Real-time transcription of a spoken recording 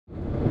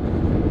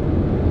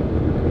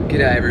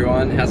G'day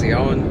everyone, how's it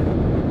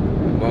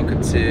going?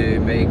 Welcome to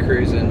me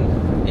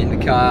cruising in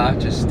the car,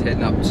 just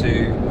heading up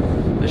to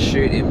a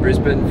shoot in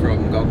Brisbane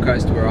from Gold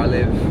Coast where I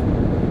live.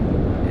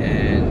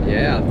 And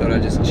yeah, I thought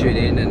I'd just tune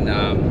in and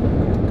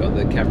got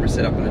the camera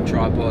set up on a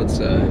tripod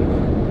so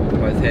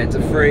both hands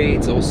are free,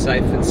 it's all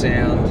safe and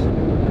sound,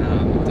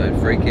 don't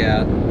freak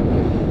out.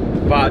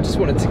 But I just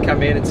wanted to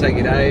come in and say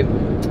g'day.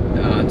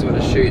 Doing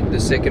a shoot, the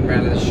second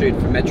round of the shoot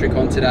for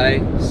Metricon today,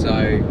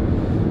 so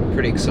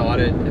pretty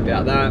excited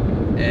about that.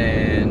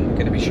 And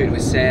going to be shooting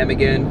with Sam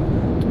again.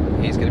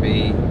 He's going to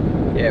be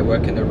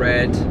working the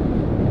red,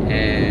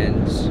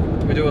 and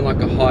we're doing like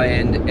a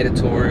high-end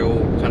editorial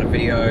kind of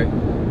video.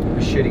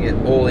 We're shooting it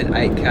all in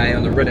 8K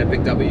on the Red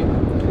Epic W.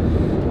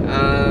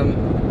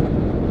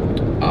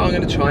 I'm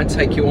going to try and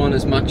take you on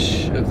as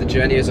much of the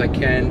journey as I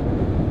can.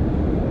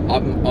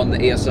 I'm on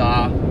the EOS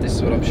R, this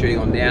is what I'm shooting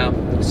on now.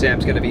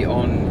 Sam's going to be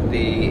on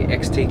the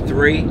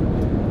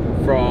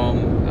X-T3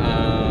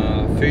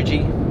 from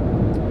Fuji.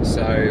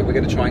 So we're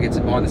going to try and get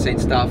some behind the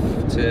scenes stuff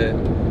to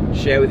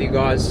share with you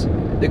guys.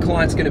 The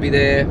client's going to be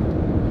there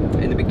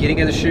in the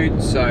beginning of the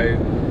shoot, so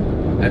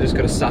I just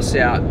got to suss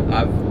out.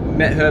 I've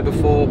met her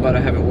before, but I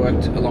haven't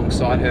worked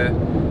alongside her.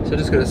 So I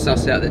just got to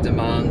suss out the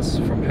demands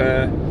from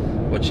her,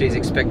 what she's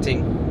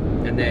expecting,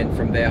 and then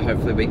from there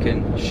hopefully we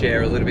can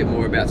share a little bit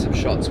more about some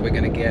shots we're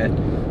going to get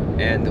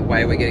and the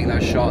way we're getting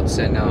those shots.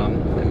 And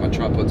my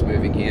tripod's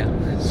moving here.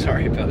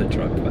 Sorry about the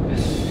tripod.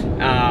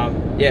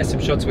 Yeah, some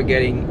shots we're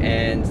getting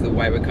and the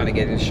way we're kind of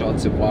getting the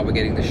shots and why we're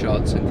getting the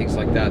shots and things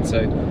like that.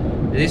 So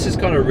this is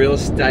kind of real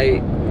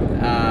estate,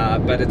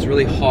 but it's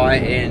really high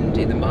end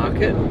in the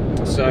market.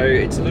 So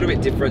it's a little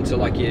bit different to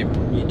like your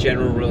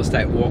general real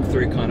estate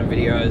walkthrough kind of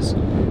videos.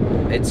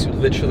 It's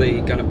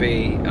literally going to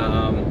be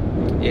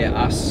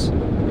us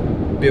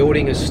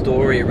building a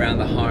story around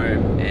the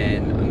home.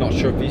 And I'm not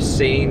sure if you've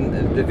seen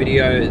the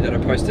video that I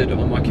posted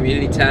on my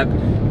community tab,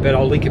 but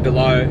I'll link it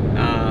below.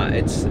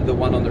 It's the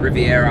one on the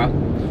Riviera.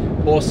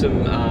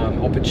 Awesome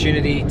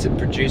opportunity to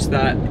produce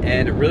that,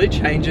 and it really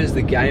changes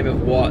the game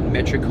of what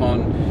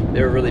Metricon,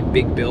 they're a really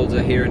big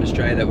builder here in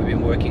Australia that we've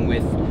been working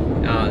with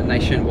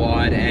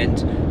nationwide, and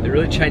it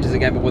really changes the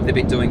game of what they've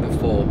been doing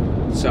before.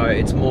 So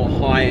it's more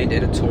high-end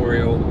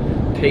editorial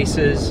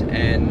pieces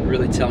and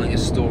really telling a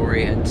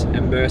story and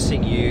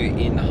immersing you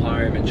in the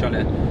home and trying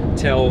to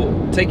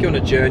take you on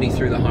a journey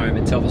through the home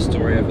and tell the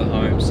story of the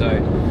home. So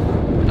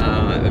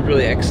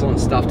really excellent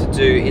stuff to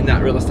do in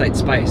that real estate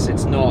space.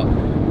 It's not,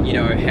 you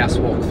know, house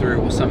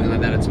walkthrough or something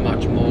like that. It's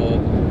much more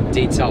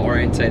detail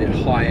orientated,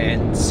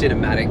 high-end,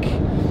 cinematic,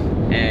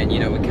 and you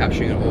know, we're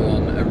capturing it all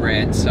on a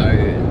red, so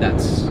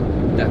that's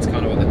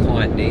kind of what the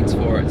client needs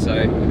for it. So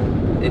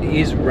it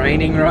is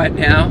raining right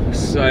now,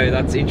 so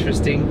that's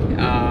interesting.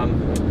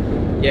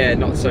 Yeah,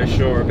 not so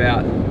sure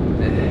about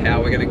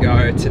how we're going to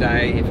go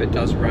today if it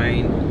does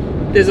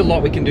rain. There's a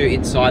lot we can do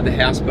inside the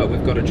house, but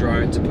we've got a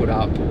drone to put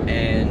up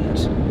and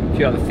a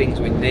few other things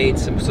we need,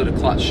 some sort of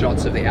clutch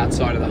shots of the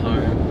outside of the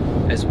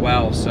home as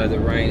well, so the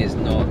rain is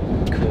not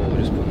cool.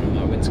 Just putting on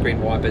my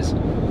windscreen wipers,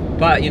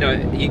 but you know,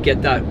 you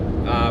get that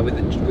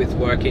with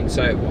working.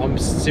 So I'm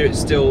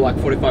still like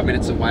 45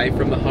 minutes away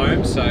from the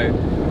home, so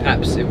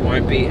perhaps it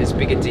won't be as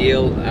big a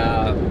deal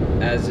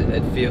as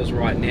it feels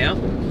right now.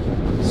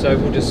 So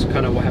we'll just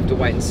kind of have to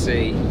wait and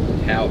see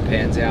how it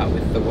pans out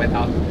with the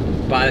weather.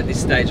 But at this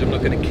stage I'm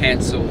not going to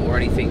cancel or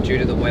anything due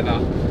to the weather,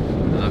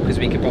 because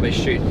we could probably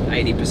shoot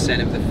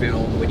 80% of the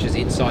film which is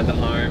inside the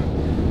home.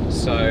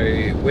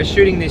 So we're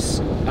shooting this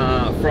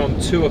from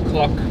 2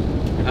 o'clock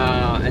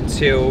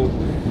until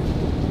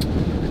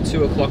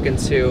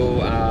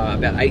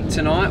about 8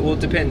 tonight. Well, it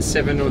depends,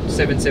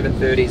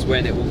 7:30 is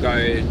when it will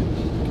go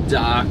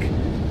dark,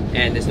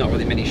 and there's not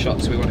really many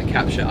shots we want to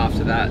capture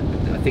after that.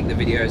 I think the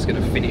video is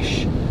going to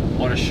finish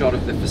on a shot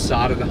of the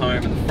facade of the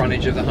home and the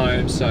frontage of the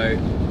home, so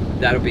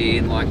that'll be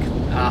in like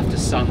after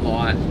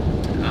sunlight,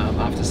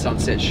 after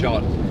sunset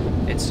shot.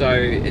 And so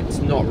it's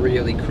not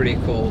really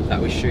critical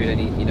that we shoot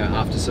any, you know,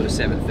 after sort of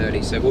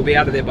 7:30. So we'll be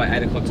out of there by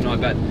 8 o'clock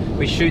tonight, but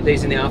we shoot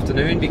these in the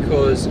afternoon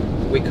because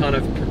we kind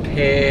of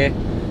prepare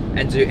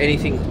and do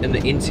anything in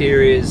the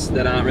interiors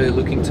that aren't really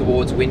looking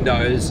towards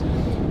windows.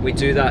 We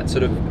do that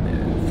sort of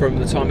from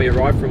the time we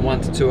arrive, from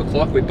 1 to 2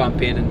 o'clock. We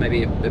bump in and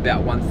maybe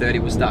about 1:30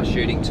 we'll start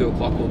shooting. 2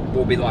 o'clock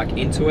we'll be like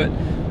into it.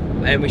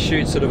 And we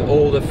shoot sort of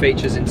all the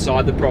features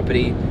inside the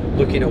property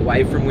looking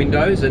away from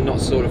windows and not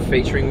sort of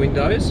featuring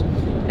windows.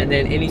 And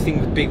then anything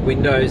with big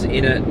windows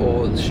in it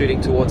or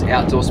shooting towards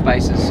outdoor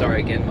spaces.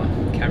 Sorry, again, my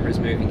camera's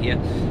moving here.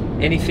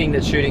 Anything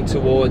that's shooting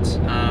towards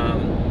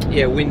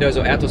windows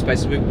or outdoor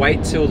spaces, we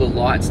wait till the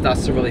light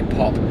starts to really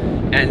pop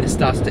and it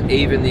starts to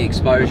even the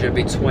exposure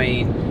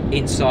between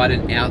inside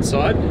and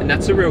outside. And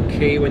that's a real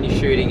key when you're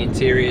shooting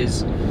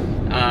interiors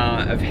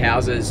of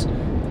houses,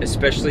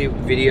 especially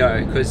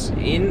video, because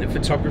in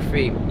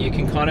photography you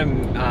can kind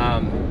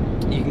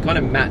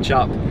of match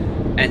up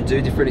and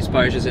do different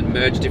exposures and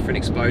merge different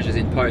exposures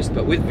in post.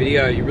 But with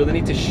video, you really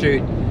need to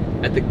shoot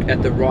at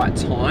the right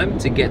time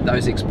to get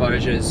those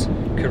exposures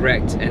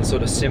correct and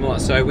sort of similar.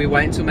 So we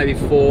wait until maybe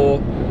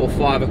 4 or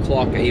 5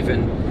 o'clock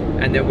even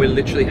and then we're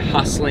literally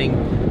hustling.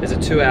 There's a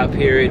 2-hour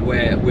period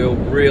where we'll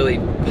really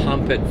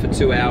pump it for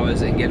 2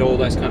 hours and get all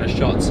those kind of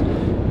shots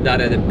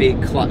that are the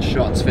big clutch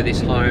shots for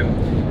this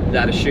home,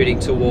 that are shooting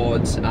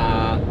towards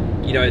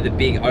you know, the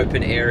big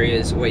open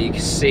areas where you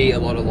can see a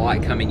lot of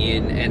light coming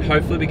in, and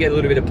hopefully we get a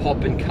little bit of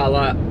pop and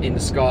color in the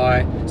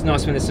sky. It's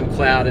nice when there's some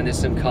cloud and there's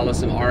some color,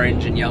 some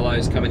orange and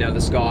yellows coming out of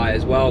the sky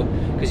as well,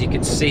 because you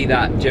can see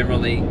that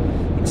generally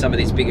in some of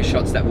these bigger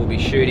shots that we'll be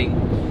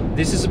shooting.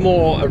 This is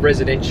more a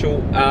residential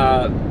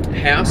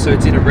house, so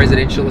it's in a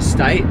residential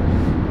estate,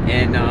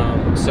 and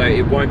so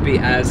it won't be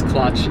as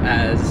clutch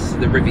as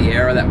the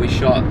Riviera that we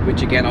shot,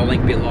 which again I'll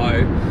link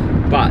below,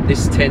 but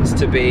this tends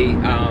to be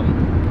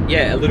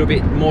yeah, a little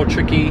bit more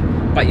tricky,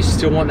 but you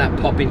still want that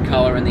pop in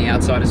color on the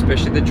outside,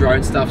 especially the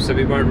drone stuff. So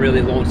we won't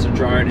really launch the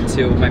drone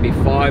until maybe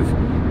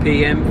 5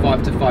 p.m,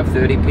 5 to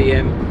 5:30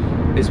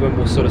 p.m. is when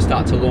we'll sort of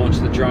start to launch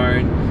the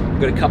drone.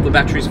 We've got a couple of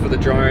batteries for the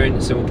drone,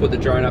 so we'll put the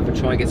drone up and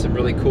try and get some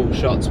really cool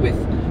shots with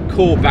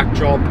cool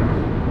backdrop.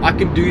 I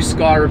can do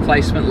sky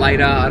replacement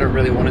later. I don't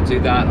really want to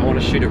do that. I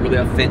want to shoot it really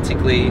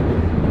authentically.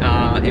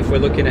 If we're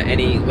looking at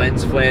any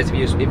lens flares,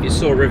 if you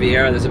saw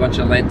Riviera, there's a bunch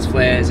of lens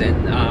flares,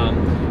 and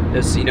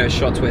there's, you know,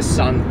 shots where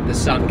the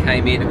sun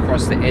came in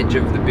across the edge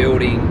of the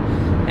building,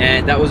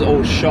 and that was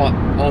all shot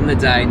on the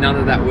day. None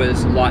of that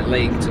was light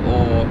leaked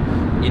or,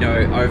 you know,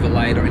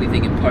 overlaid or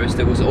anything in post.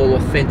 It was all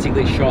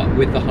authentically shot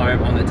with the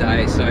home on the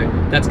day. So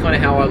that's kind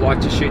of how I like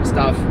to shoot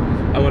stuff.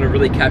 I want to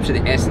really capture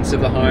the essence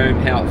of the home,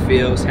 how it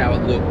feels, how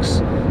it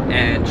looks,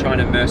 and try and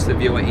immerse the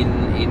viewer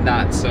in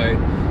that. So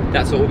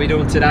that's what we'll be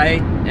doing today.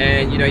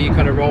 And you know, you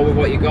kind of roll with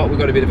what you got. We've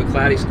got a bit of a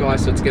cloudy sky,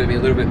 so it's going to be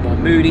a little bit more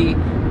moody,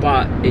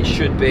 but it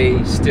should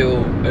be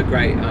still a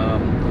great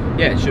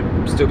yeah, it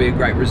should still be a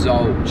great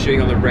result.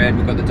 Shooting on the red,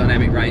 we've got the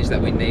dynamic range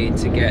that we need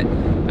to get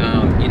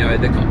you know,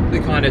 the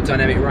kind of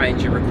dynamic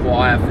range you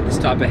require for this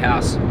type of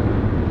house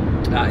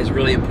is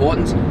really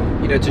important.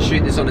 You know, to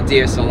shoot this on a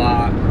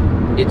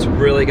DSLR, it's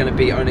really going to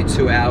be only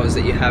 2 hours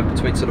that you have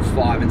between sort of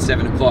 5 and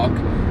 7 o'clock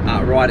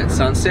right at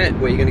sunset,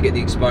 where you're going to get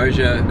the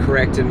exposure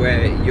correct and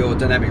where your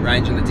dynamic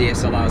range on the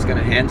DSLR is going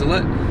to handle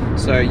it.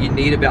 So you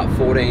need about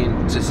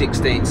 14 to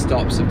 16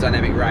 stops of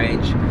dynamic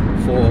range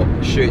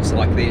for shoots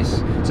like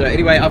this. So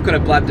anyway, I've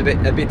got blabbed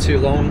a bit too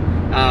long.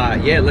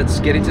 Yeah, let's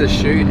get into the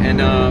shoot, and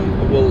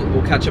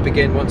we'll catch up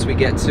again once we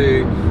get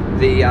to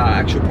the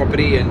actual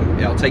property,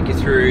 and I'll take you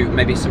through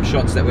maybe some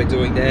shots that we're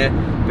doing there.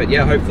 But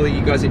yeah, hopefully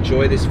you guys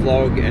enjoy this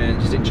vlog and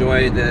just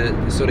enjoy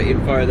the sort of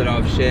info that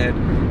I've shared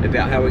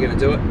about how we're going to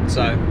do it.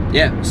 So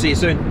yeah, see you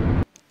soon.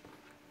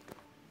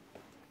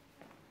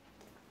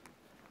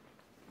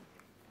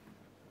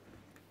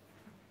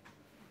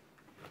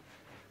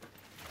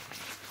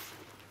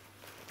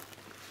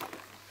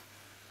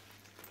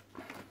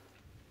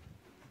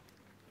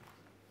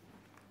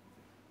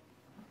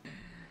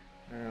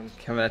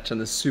 Coming at you on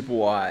the super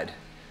wide.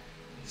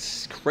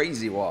 It's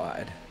crazy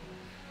wide.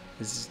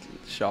 This is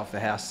show off the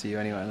house to you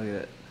anyway, look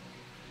at it.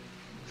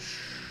 It's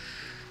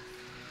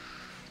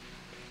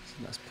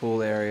a nice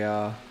pool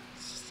area.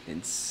 It's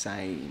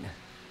insane.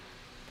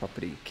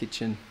 Property,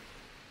 kitchen.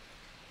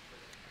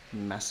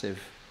 Massive.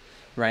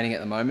 Raining at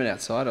the moment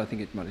outside. I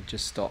think it might have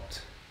just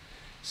stopped.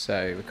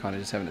 So we're kind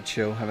of just having a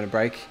chill, having a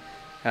break.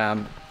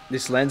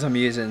 This lens I'm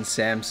using,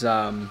 Sam's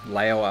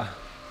Laowa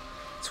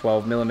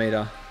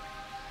 12mm.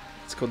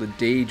 It's called the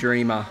D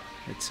Dreamer.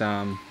 It's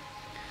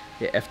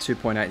yeah,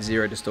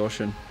 f2.80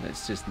 distortion.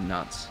 It's just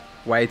nuts.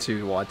 Way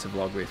too wide to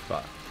vlog with,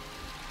 but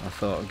I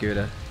thought I'd give it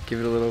a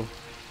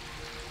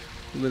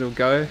little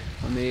go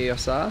on the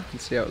EOS R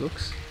and see how it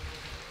looks.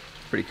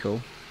 It's pretty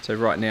cool. So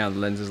right now the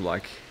lens is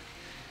like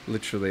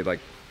literally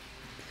like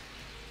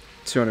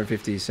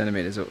 250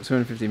 centimeters or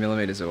 250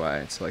 millimeters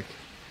away. It's like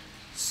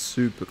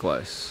super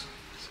close.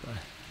 So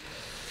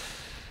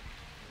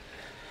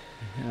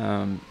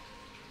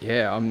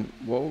yeah,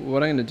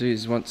 what I'm going to do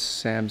is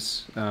once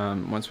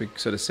we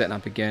sort of setting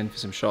up again for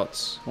some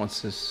shots, once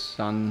the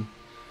sun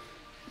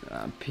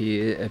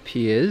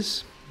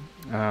appears,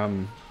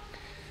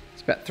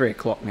 it's about 3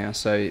 o'clock now,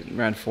 so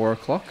around 4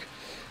 o'clock,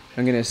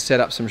 I'm going to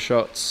set up some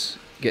shots,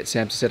 get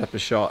Sam to set up a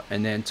shot,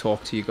 and then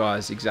talk to you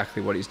guys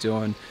exactly what he's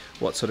doing,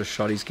 what sort of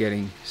shot he's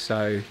getting.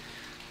 So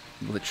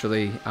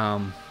literally,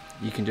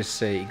 you can just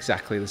see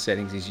exactly the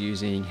settings he's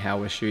using, how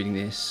we're shooting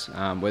this,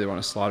 whether on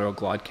a slider or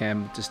glide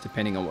cam, just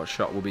depending on what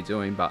shot we'll be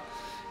doing. But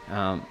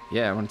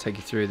yeah, I want to take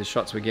you through the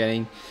shots we're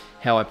getting,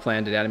 how I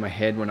planned it out in my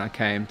head when I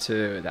came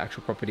to the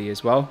actual property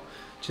as well,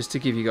 just to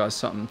give you guys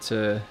something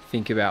to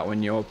think about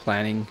when you're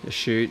planning a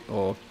shoot,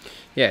 or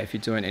yeah, if you're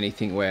doing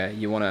anything where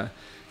you want to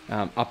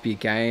up your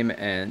game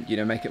and, you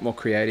know, make it more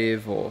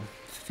creative, or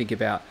think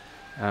about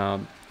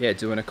yeah,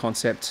 doing a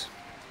concept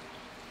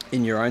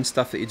in your own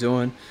stuff that you're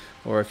doing,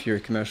 or if you're a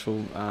commercial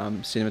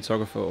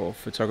cinematographer or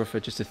photographer,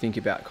 just to think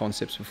about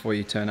concepts before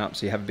you turn up,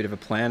 so you have a bit of a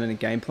plan and a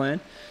game plan.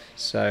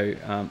 So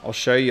I'll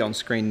show you on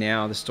screen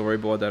now the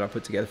storyboard that I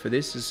put together for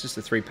this. It's just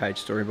a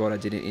 3-page storyboard. I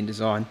did it in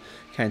InDesign,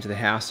 came to the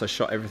house, I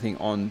shot everything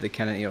on the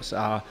Canon EOS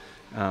R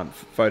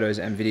photos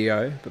and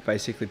video, but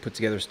basically put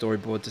together a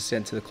storyboard to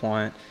send to the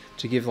client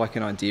to give like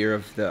an idea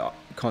of the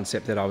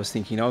concept that I was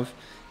thinking of.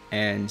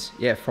 And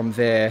yeah, from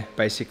there,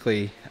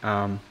 basically,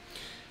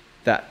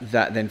 that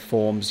then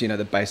forms,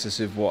 the basis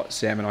of what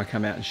Sam and I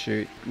come out and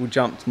shoot. We'll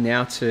jump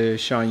now to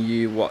showing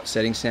you what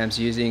setting Sam's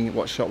using,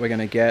 what shot we're going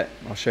to get.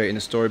 I'll show you in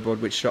the storyboard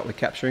which shot we're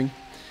capturing,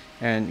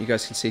 and you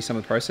guys can see some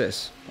of the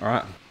process. All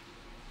right.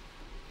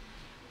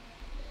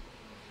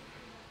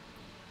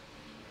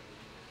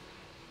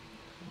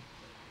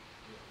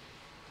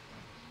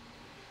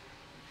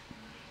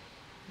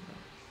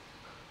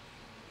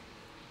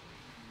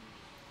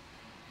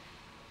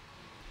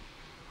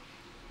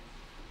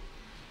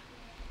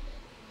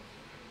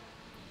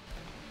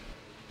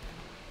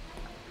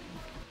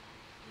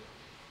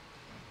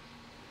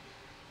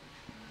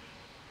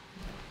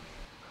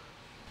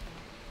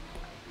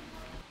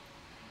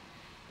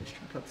 This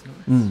tripod's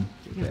nice.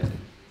 Yeah.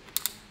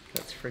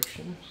 That's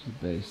friction. It's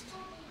the beast.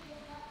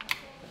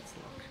 That's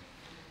lock.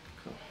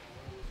 Cool.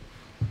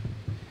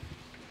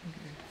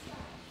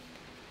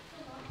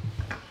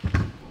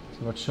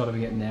 So what shot are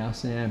we getting now,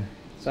 Sam?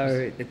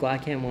 So the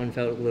Glycam one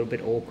felt a little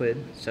bit awkward,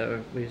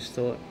 so we just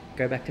thought,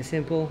 go back to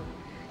simple,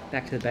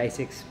 back to the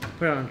basics,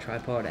 put it on a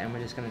tripod, and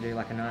we're just going to do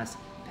like a nice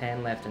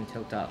pan left and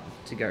tilt up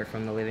to go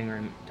from the living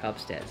room to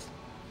upstairs.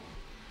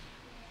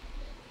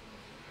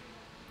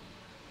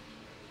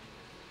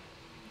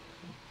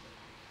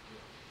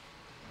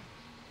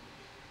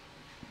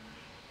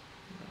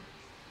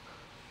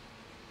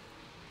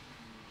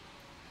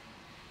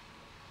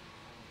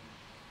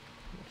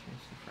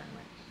 Change the frame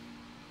rate.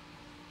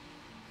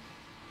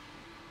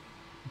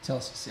 Tell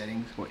us the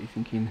settings, what you're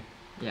thinking.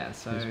 Yeah,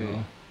 so as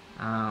well.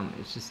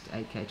 it's just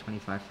 8K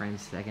 25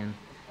 frames a second.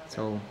 It's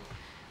all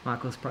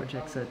Michael's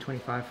projects are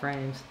 25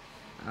 frames.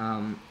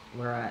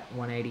 We're at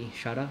 180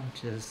 shutter,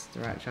 which is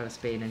the right shutter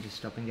speed, and just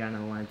stopping down the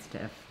lens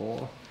to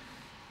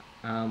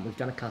f4. We've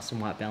done a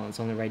custom white balance.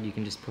 On the Red you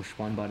can just push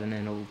one button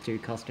and it'll do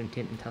custom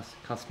tint and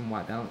custom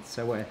white balance.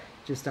 So we're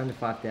just under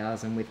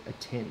 5,000 with a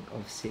tint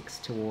of 6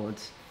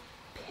 towards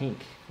pink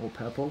or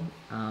purple,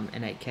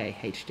 and 8K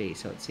HD,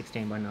 so it's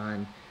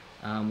 16:9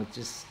 with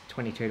just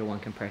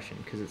 22:1 compression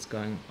because it's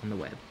going on the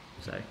web,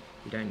 so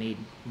you don't need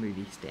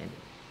movie standard.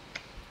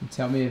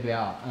 Tell me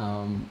about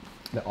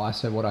the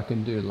ISO, what I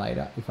can do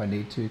later if I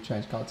need to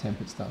change color temp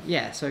and stuff.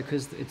 Yeah, so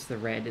because it's the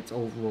Red, it's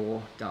all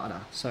raw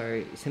data.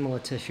 So similar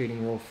to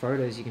shooting raw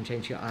photos, you can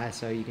change your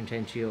ISO, you can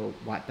change your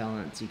white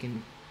balance, you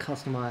can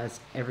customize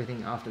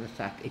everything after the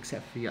fact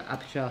except for your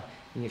aperture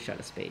and your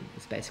shutter speed.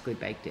 It's basically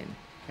baked in.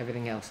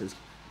 Everything else is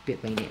a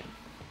bit lenient.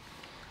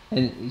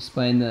 And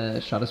explain the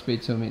shutter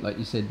speed to me, like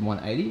you said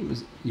 180? It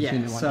was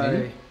Yeah,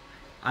 so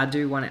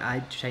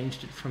I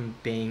changed it from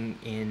being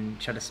in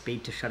shutter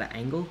speed to shutter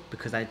angle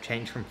because I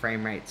changed from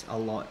frame rates a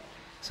lot.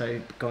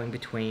 So going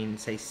between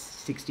say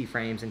 60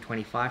 frames and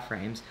 25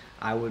 frames,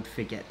 I would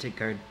forget to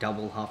go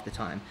double half the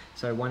time.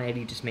 So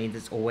 180 just means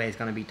it's always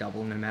going to be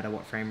double no matter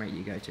what frame rate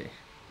you go to.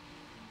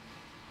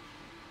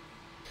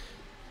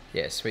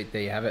 Yeah, sweet,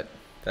 there you have it.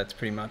 That's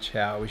pretty much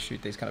how we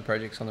shoot these kind of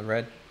projects on the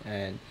Red,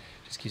 and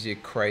just gives you a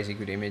crazy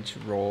good image,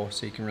 raw,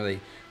 so you can really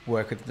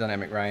work with the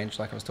dynamic range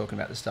like I was talking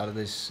about at the start of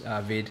this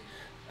vid.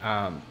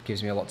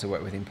 Gives me a lot to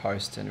work with in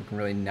post, and we can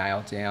really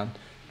nail down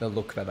the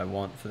look that I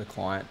want for the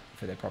client,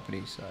 for their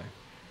property. So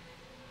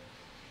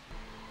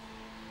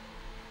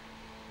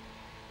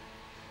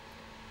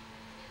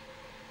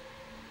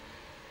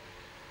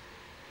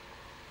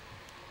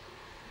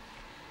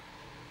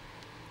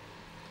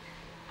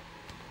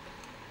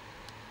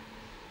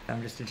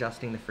I'm just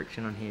adjusting the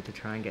friction on here to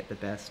try and get the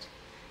best,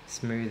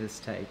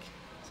 smoothest take.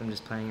 So I'm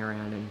just playing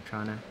around and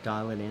trying to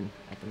dial it in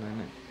at the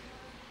moment.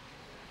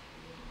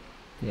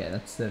 yeah,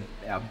 that's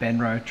our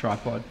Benro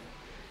tripod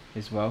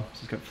as well. So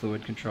it's got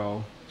fluid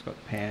control, it's got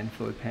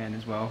fluid pan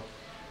as well,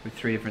 with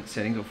 3 different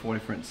settings or 4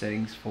 different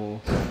settings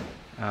for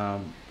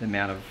the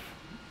amount of,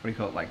 what do you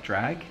call it, like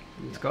drag?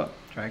 It's got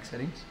drag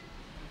settings.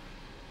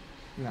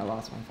 And that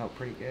last one felt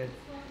pretty good.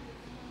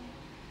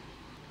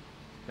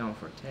 Going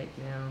for a take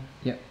now.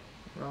 Yep.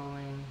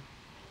 Rolling.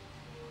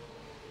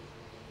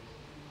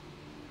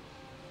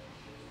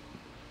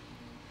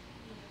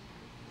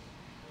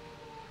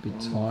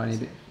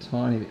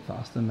 Tiny bit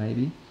faster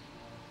maybe.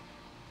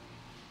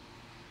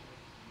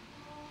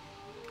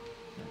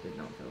 That did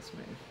not feel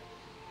smooth.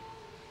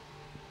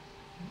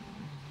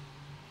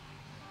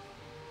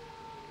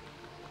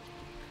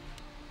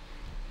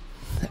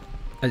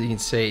 As you can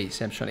see,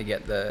 Sam's trying to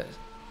get the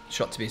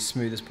shot to be as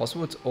smooth as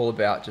possible. It's all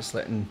about just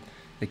letting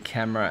the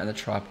camera and the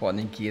tripod and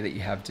the gear that you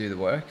have do the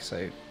work.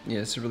 So yeah,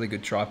 it's a really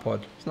good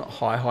tripod. It's not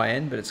high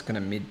end, but it's kind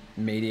of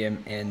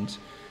medium end,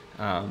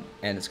 and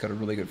it's got a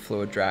really good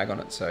fluid drag on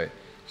it. So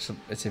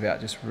it's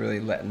about just really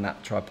letting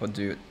that tripod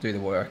do the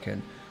work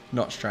and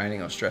not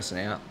straining or stressing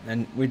out.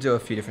 And we do a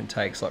few different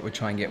takes. Like we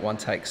try and get one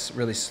takes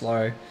really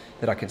slow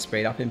that I can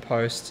speed up in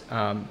post.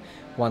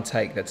 One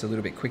take that's a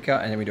little bit quicker,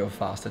 and then we do a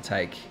faster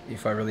take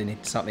if I really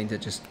need something to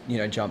just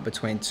jump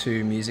between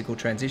 2 musical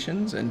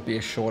transitions and be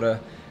a shorter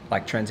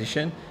like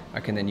transition. I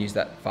can then use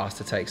that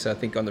faster take. So I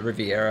think on the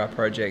Riviera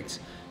project,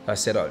 I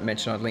said I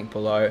mentioned I'd link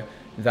below.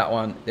 That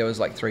one, there was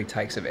like 3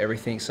 takes of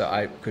everything, so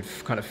I could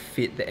kind of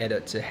fit the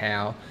edit to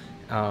how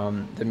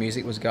the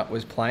music was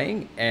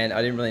playing, and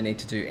I didn't really need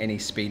to do any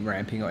speed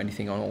ramping or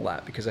anything on all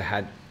that because I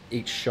had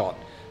each shot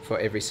for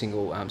every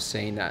single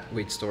scene that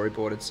we'd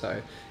storyboarded.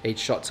 So each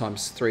shot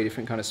times 3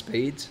 different kind of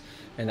speeds,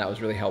 and that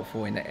was really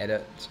helpful in the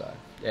edit. So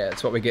yeah,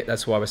 that's what we get.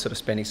 That's why we're sort of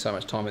spending so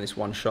much time on this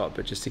one shot,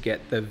 but just to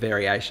get the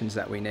variations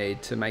that we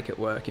need to make it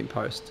work in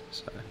post.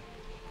 So.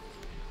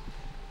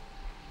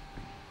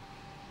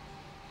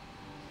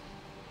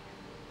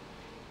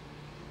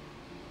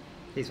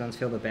 These ones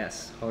feel the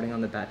best, holding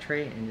on the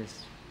battery and just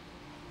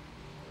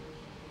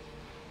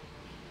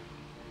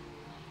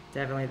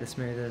definitely the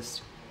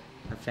smoothest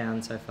I've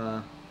found so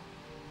far.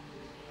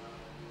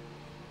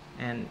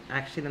 And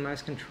actually the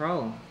most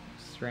control,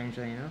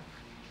 strangely enough.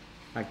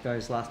 Like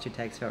those last 2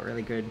 takes felt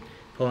really good,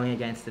 pulling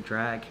against the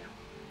drag.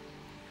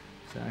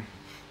 So,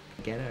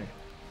 ghetto.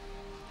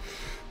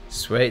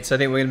 Sweet, so I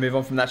think we're gonna move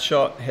on from that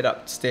shot, head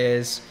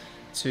upstairs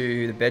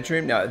to the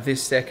bedroom. Now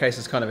this staircase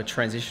is kind of a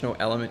transitional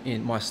element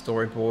in my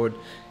storyboard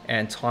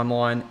and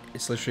timeline.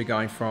 It's literally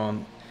going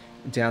from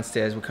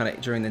downstairs, we're kind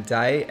of during the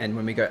day, and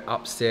when we go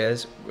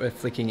upstairs we're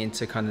flicking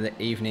into kind of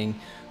the evening.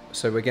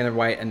 So we're going to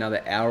wait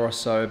another hour or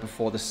so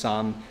before the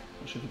sun,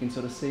 not sure if you can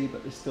sort of see,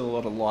 but there's still a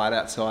lot of light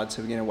outside,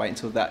 so we're going to wait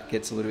until that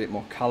gets a little bit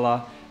more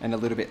color and a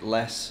little bit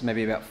less,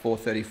 maybe about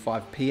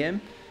 4:35 p.m,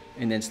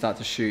 and then start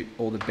to shoot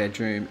all the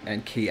bedroom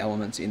and key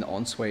elements in the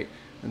ensuite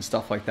and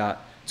stuff like that.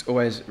 It's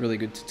always really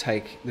good to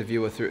take the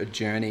viewer through a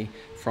journey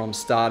from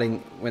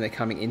starting when they're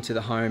coming into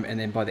the home, and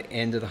then by the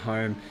end of the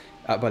home,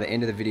 by the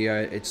end of the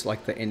video, it's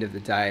like the end of the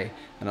day.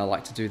 And I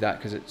like to do that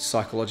because it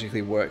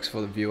psychologically works for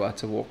the viewer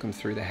to walk them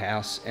through the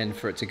house and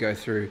for it to go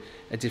through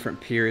a different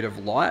period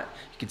of light.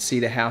 You can see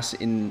the house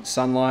in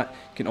sunlight.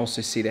 You can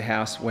also see the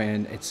house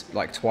when it's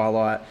like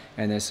twilight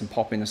and there's some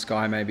pop in the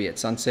sky, maybe at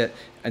sunset.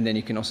 And then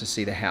you can also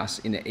see the house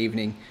in the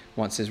evening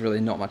once there's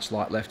really not much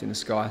light left in the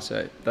sky.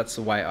 So that's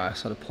the way I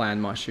sort of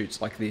plan my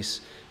shoots like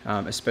this,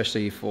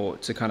 especially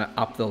to kind of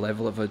up the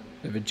level of a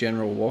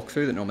general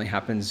walkthrough that normally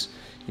happens.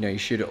 You know, you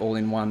shoot it all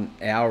in 1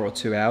 hour or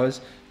 2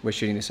 hours. We're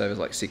shooting this over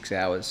like 6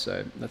 hours.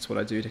 So that's what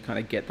I do to kind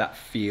of get that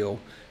feel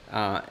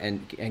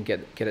and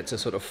get it to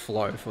sort of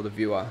flow for the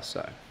viewer. So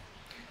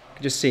you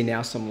can just see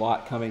now some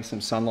light coming,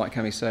 some sunlight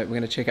coming. So we're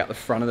going to check out the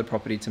front of the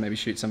property to maybe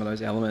shoot some of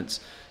those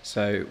elements.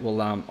 So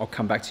we'll I'll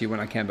come back to you when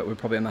I can, but we're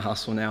probably on the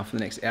hustle now for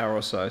the next hour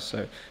or so.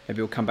 So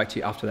maybe we'll come back to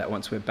you after that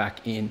once we're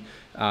back in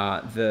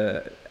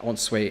the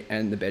ensuite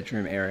and the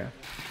bedroom area.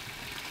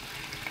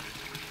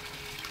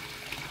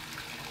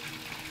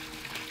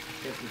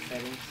 Different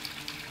settings.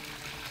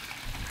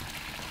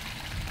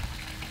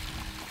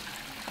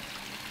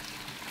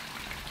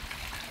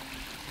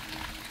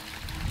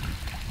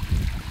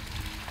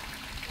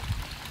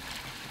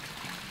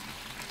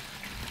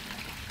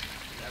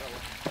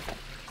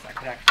 So I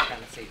could actually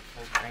kind of see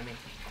full framing.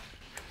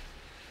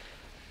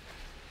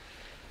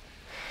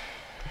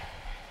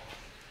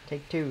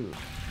 Take 2.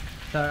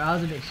 So I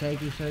was a bit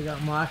shaky, so we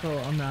got Michael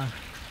on the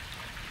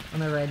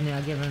red now,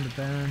 giving him the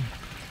burn.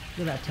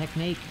 Look at that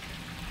technique.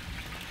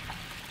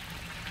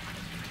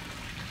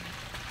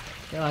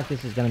 I feel like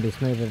this is going to be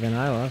smoother than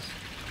I was.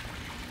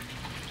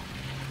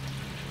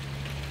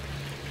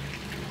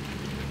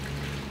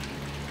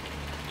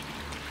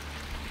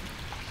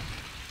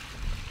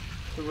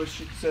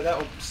 So that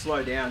will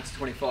slow down to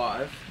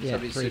 25. Yeah,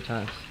 so 3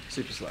 times.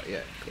 Super slow, yeah.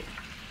 Cool.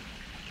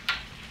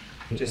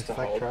 Just to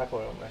hold.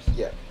 Tripod almost.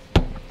 Yeah.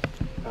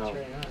 That's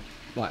really nice.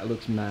 Like, it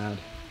looks mad.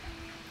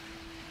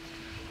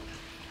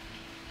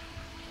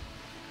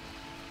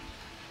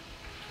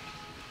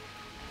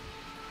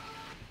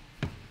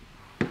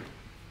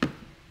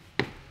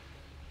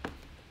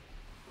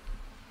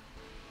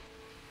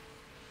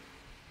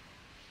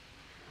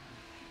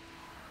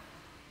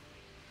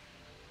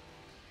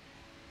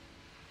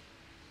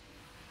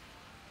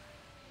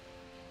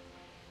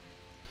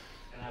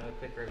 Can I have a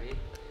quick review?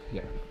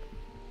 Yeah.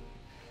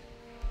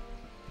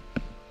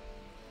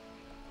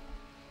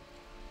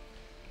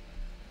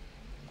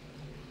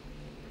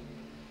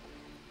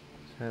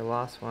 So the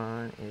last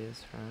one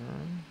is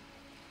from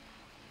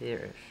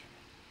here-ish.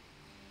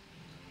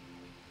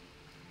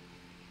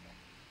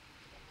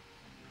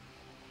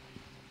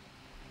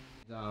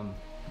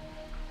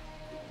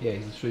 Yeah,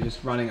 he's literally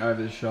just running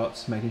over the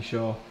shots, making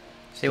sure.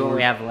 See what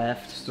we have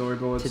left.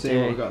 Storyboard, to see do.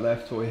 what we've got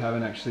left, what we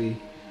haven't actually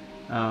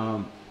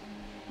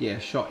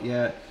shot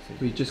yet.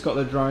 We just got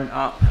the drone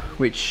up,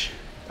 which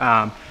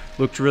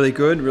looked really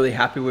good, really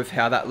happy with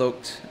how that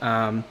looked.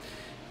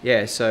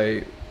 Yeah,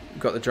 so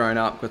got the drone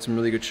up, got some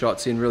really good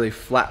shots in really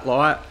flat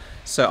light,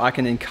 so I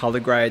can then color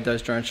grade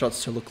those drone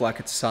shots to look like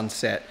it's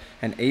sunset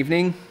and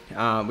evening,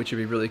 which would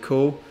be really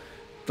cool.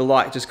 The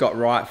light just got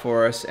right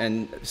for us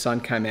and the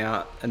sun came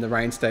out and the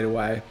rain stayed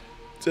away,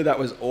 so that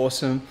was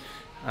awesome.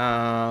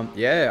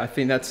 Yeah, I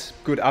think that's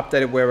good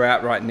update of where we're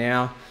at right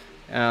now.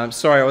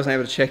 Sorry I wasn't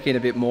able to check in a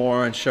bit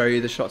more and show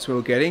you the shots we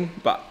were getting,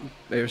 but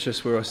it was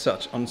just we were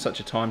on such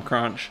a time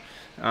crunch.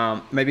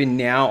 Maybe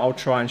now I'll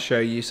try and show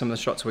you some of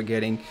the shots we're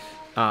getting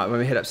when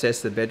we head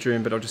upstairs to the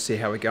bedroom, but I'll just see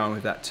how we're going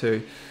with that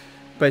too.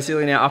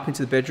 Basically now up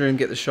into the bedroom,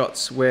 get the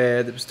shots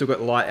where we've still got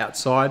the light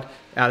outside,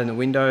 out in the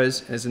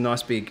windows. There's a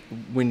nice big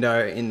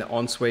window in the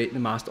ensuite, the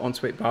master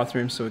ensuite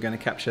bathroom, so we're going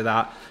to capture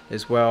that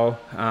as well.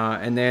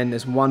 And then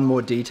there's one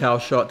more detail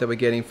shot that we're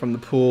getting from the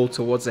pool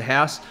towards the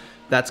house.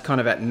 That's kind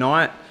of at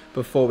night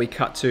before we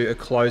cut to a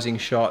closing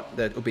shot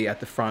that will be at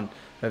the front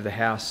of the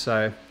house.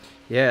 So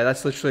yeah,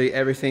 that's literally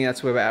everything.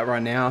 That's where we're at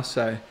right now.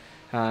 So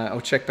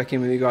I'll check back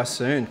in with you guys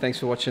soon. Thanks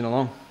for watching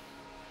along.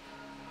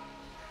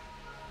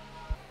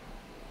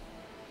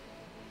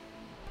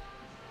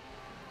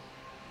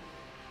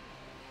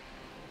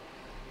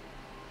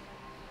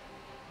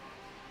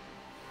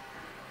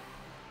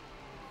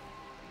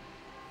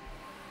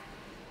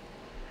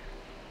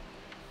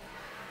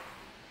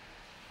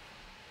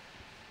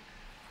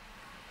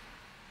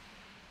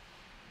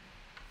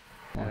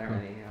 I don't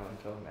really know what I'm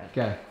talking about.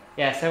 Okay.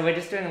 Yeah, so we're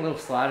just doing a little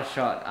slider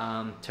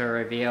shot to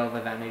reveal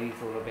the vanities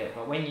a little bit,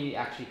 but when you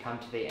actually come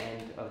to the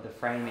end of the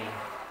framing,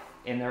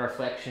 in the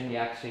reflection you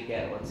actually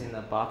get what's in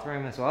the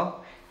bathroom as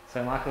well.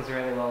 So Michael's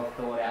really well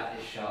thought out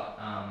this shot,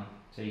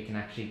 so you can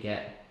actually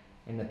get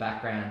in the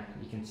background,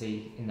 you can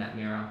see in that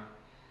mirror.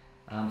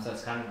 So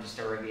it's kind of just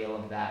a reveal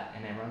of that,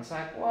 and everyone's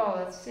like, "Wow,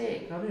 that's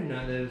sick! I didn't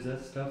know there was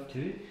that stuff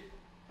too."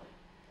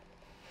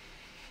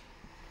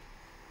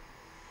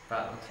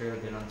 That looks really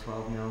good on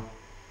 12mm.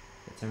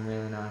 Get some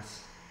really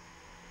nice,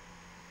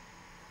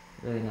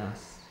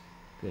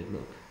 good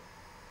look.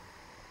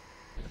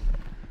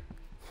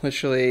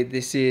 Literally,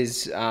 this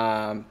is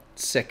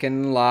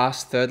second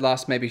last, third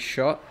last maybe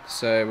shot.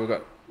 So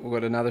we've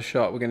got another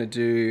shot. We're going to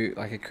do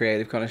like a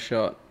creative kind of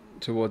shot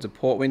towards a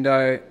port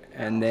window,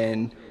 and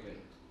then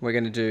we're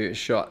going to do a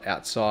shot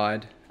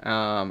outside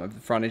of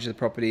the frontage of the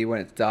property when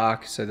it's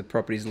dark, so the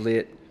property's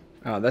lit.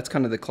 That's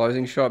kind of the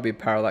closing shot. It'll be a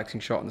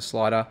parallaxing shot on the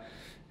slider.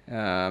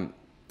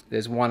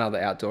 There's one other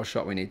outdoor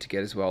shot we need to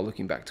get as well,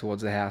 looking back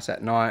towards the house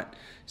at night.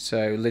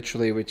 So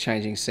literally we're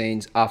changing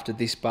scenes after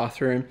this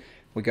bathroom.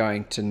 We're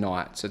going to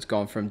night. So it's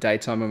gone from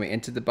daytime when we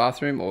entered the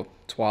bathroom, or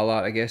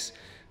twilight, I guess,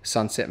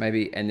 sunset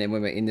maybe. And then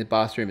when we're in the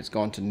bathroom, it's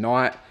gone to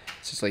night.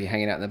 It's just like you're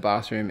hanging out in the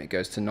bathroom, it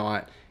goes to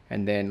night.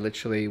 And then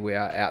literally we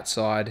are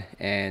outside.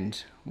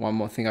 And one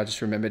more thing I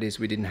just remembered is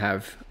we didn't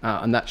have,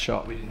 on that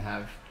shot, we didn't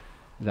have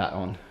that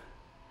on.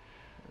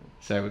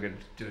 So we're going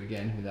to do it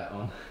again with that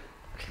on.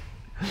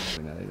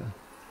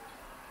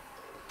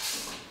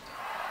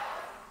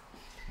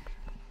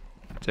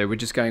 So we're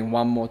just going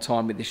one more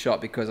time with this shot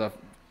because I've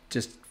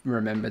just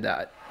remembered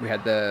that we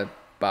had the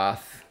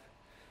bath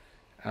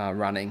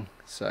running,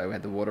 so we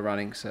had the water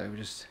running, so we're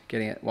just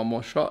getting it one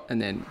more shot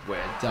and then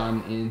we're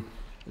done in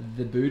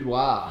the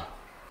boudoir.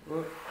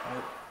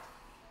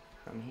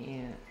 From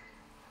here.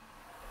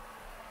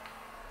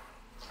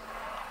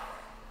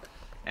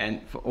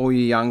 And for all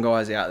you young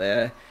guys out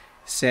there,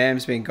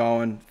 Sam's been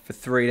going for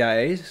 3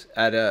 days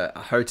at a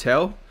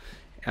hotel.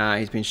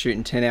 He's been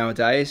shooting 10-hour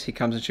days. He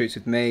comes and shoots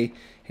with me.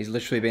 He's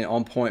literally been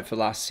on point for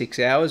the last 6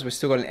 hours. We've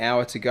still got an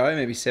hour to go,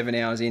 maybe 7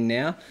 hours in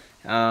now.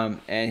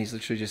 And he's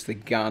literally just the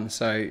gun.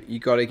 So you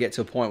got to get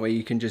to a point where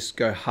you can just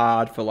go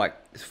hard for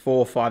like 4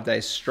 or 5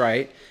 days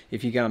straight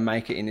if you're going to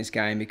make it in this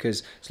game,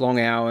 because it's long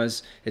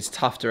hours. It's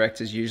tough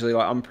directors usually.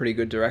 Like, I'm a pretty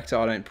good director.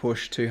 I don't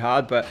push too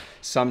hard, but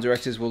some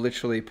directors will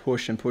literally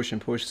push and push and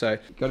push. So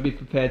you've got to be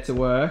prepared to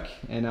work.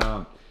 And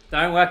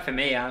don't work for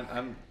me.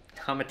 I'm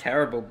a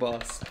terrible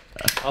boss.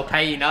 I'll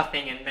pay you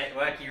nothing and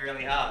work you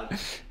really hard.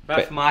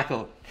 But for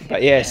Michael.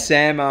 But yeah,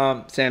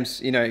 Sam's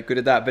good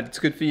at that. But it's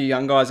good for you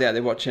young guys out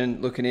there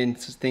watching, looking in,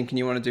 thinking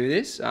you want to do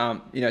this.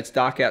 It's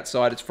dark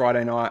outside. It's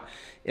Friday night.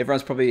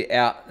 Everyone's probably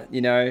out,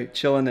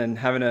 chilling and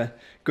having a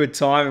good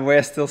time, and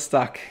we're still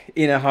stuck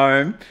in a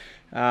home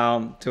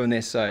doing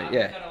this. So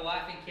yeah. I've got a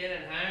wife and kid at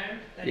home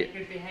that you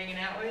could be hanging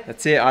out with.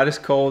 That's it. I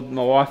just called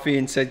my wifey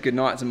and said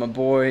goodnight to my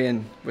boy,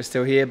 and we're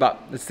still here.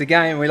 But it's the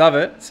game. We love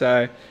it.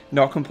 So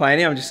not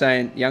complaining. I'm just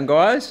saying, young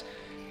guys,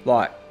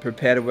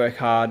 prepare to work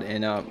hard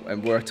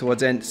and work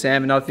towards it. And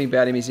Sam, another thing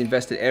about him, he's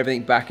invested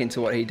everything back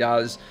into what he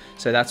does.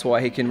 So that's why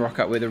he can rock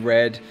up with a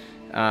red,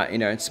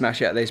 and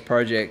smash out these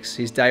projects.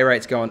 His day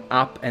rate's going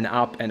up and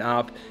up and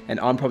up, and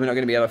I'm probably not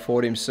going to be able to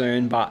afford him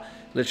soon, but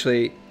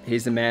literally,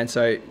 he's the man.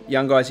 So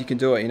young guys, you can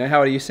do it. How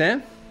old are you,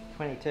 Sam?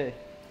 22.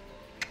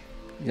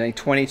 You're only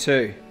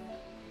 22.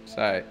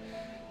 So,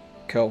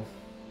 cool.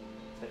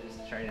 So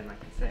just straight in like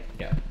a sec.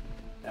 Yeah.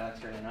 That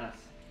looks really nice.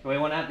 Do we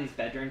want to have these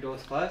bedroom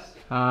doors closed?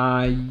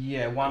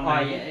 Yeah, one Oh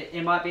yeah,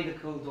 it might be the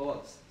cool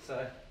doors.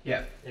 So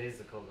yeah, it is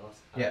the cool doors.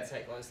 Yeah. I'd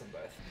say close them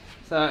both.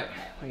 So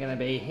we're gonna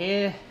be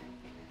here.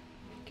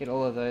 Get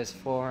all of those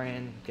 4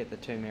 in. Get the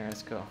 2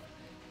 mirrors. Cool.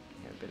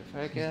 Get a bit of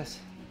focus.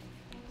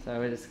 So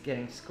we're just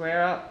getting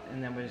square up,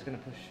 and then we're just gonna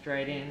push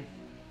straight in.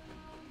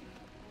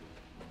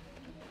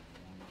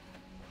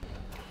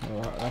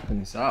 All right, open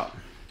this up.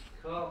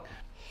 Cool.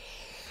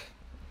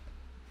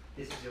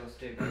 This is yours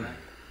too, brother.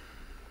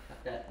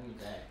 Cut that in your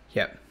bag.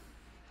 Yep.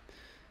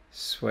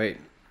 Sweet.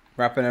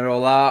 Wrapping it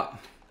all up.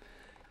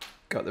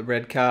 Got the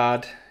red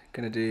card.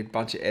 Gonna do a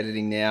bunch of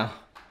editing now.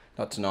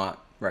 Not tonight,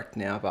 wrecked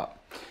now, but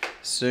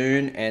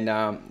soon. And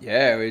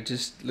yeah, we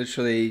just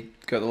literally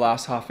got the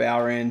last half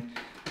hour in,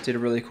 did a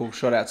really cool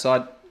shot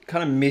outside.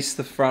 Kind of missed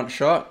the front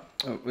shot.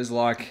 It was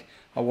like,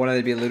 I wanted it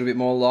to be a little bit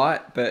more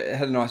light, but it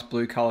had a nice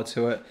blue color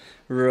to it.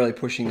 We were really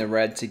pushing the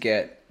red to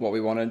get what we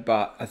wanted,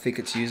 but I think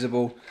it's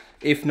usable.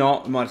 If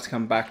not, we might have to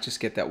come back, just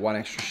get that one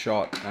extra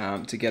shot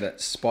to get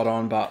it spot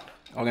on. But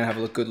I'm gonna have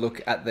a good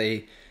look at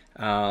the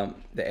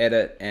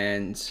edit,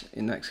 and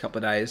in the next couple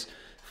of days,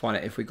 find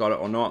out if we got it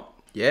or not.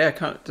 Yeah,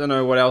 don't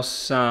know what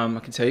else I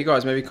can tell you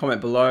guys. Maybe comment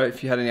below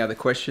if you had any other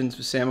questions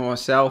for Sam or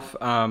myself.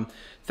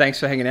 Thanks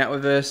for hanging out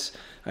with us.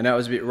 I know it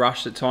was a bit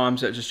rushed at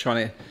times, but just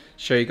trying to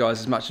show you guys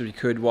as much as we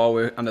could while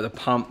we're under the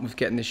pump with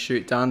getting this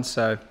shoot done.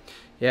 So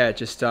yeah,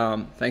 just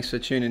thanks for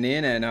tuning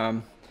in,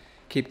 and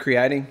keep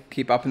creating,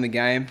 keep up in the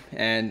game,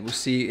 and we'll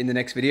see you in the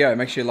next video.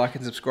 Make sure you like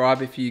and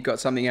subscribe if you got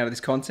something out of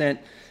this content.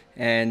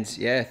 And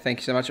yeah, thank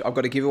you so much. I've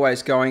got a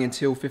giveaways going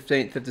until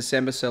 15th of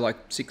December, so like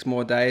 6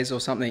 more days or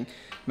something.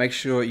 Make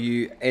sure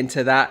you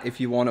enter that if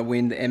you want to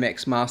win the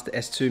MX Master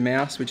S2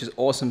 mouse, which is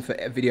awesome for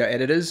video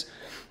editors.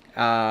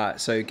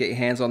 So get your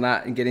hands on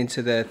that and get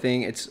into the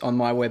thing. It's on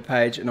my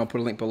webpage, and I'll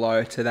put a link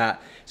below to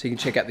that so you can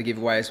check out the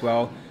giveaway as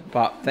well.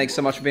 But thanks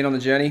so much for being on the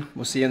journey.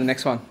 We'll see you in the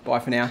next one. Bye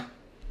for now.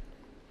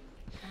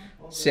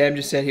 Sam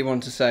just said he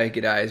wanted to say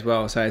g'day as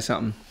well. Say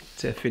something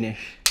to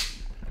finish.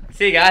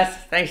 See you guys.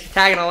 Thanks for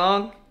tagging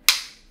along,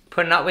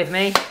 putting up with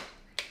me. I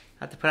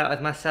have to put up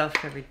with myself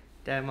every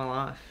day of my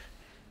life.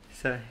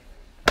 So,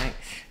 thanks.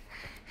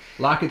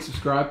 Like and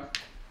subscribe.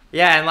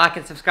 Yeah, and like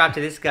and subscribe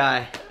to this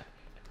guy.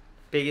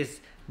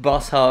 Biggest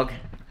boss hog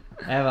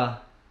ever.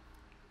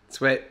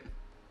 Sweet.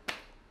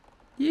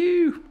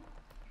 You.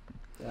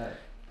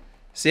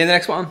 See you in the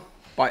next one.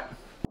 Bye.